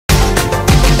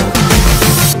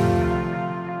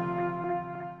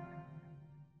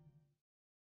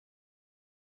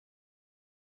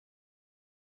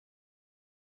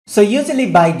So usually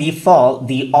by default,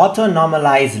 the Auto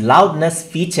Normalize Loudness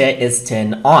feature is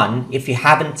turned on if you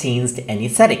haven't changed any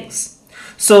settings.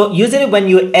 So usually when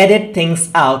you edit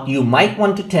things out, you might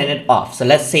want to turn it off. So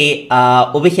let's say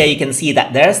over here you can see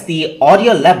that there's the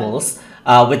audio levels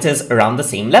which is around the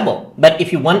same level. But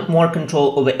if you want more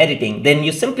control over editing, then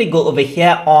you simply go over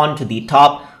here on to the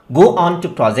top, go on to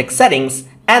project settings,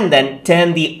 and then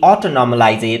turn the Auto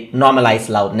Normalize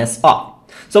Loudness off.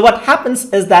 So what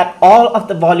happens is that all of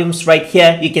the volumes right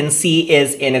here you can see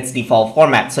is in its default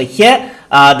format. So here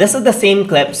this is the same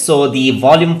clip, so the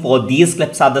volume for these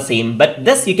clips are the same, but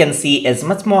this you can see is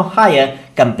much more higher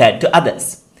compared to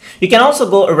others. You can also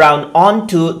go around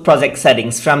onto project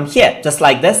settings from here just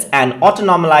like this, and Auto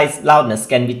Normalize Loudness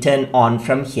can be turned on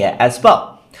from here as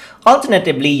well.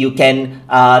 Alternatively, you can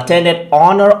turn it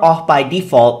on or off by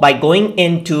default by going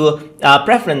into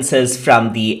preferences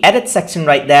from the edit section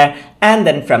right there, and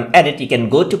then from edit you can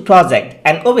go to project,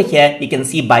 and over here you can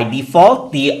see by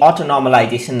default the auto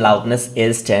normalization loudness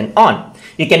is turned on.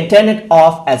 You can turn it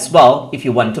off as well if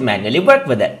you want to manually work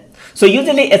with it. So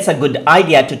usually it's a good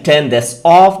idea to turn this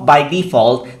off by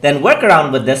default, then work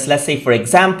around with this. Let's say for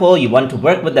example you want to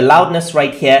work with the loudness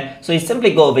right here, so you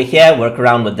simply go over here, work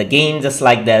around with the gain just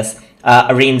like this,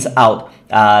 arrange out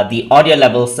the audio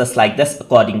levels just like this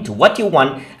according to what you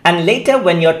want, and later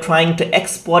when you're trying to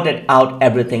export it out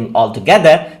everything all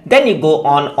together, then you go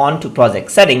on to project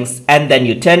settings and then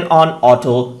you turn on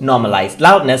Auto Normalize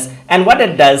Loudness, and what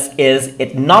it does is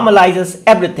it normalizes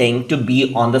everything to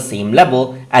be on the same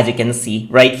level as you can see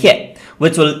right here,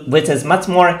 which is much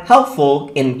more helpful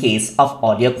in case of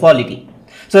audio quality.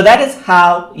 So that is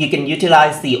how you can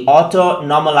utilize the Auto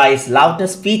Normalize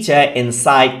Loudness feature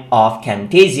inside of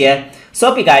Camtasia. So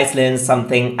hope you guys learned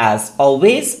something as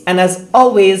always, and as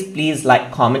always, please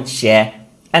like, comment, share,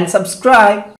 and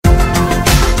subscribe.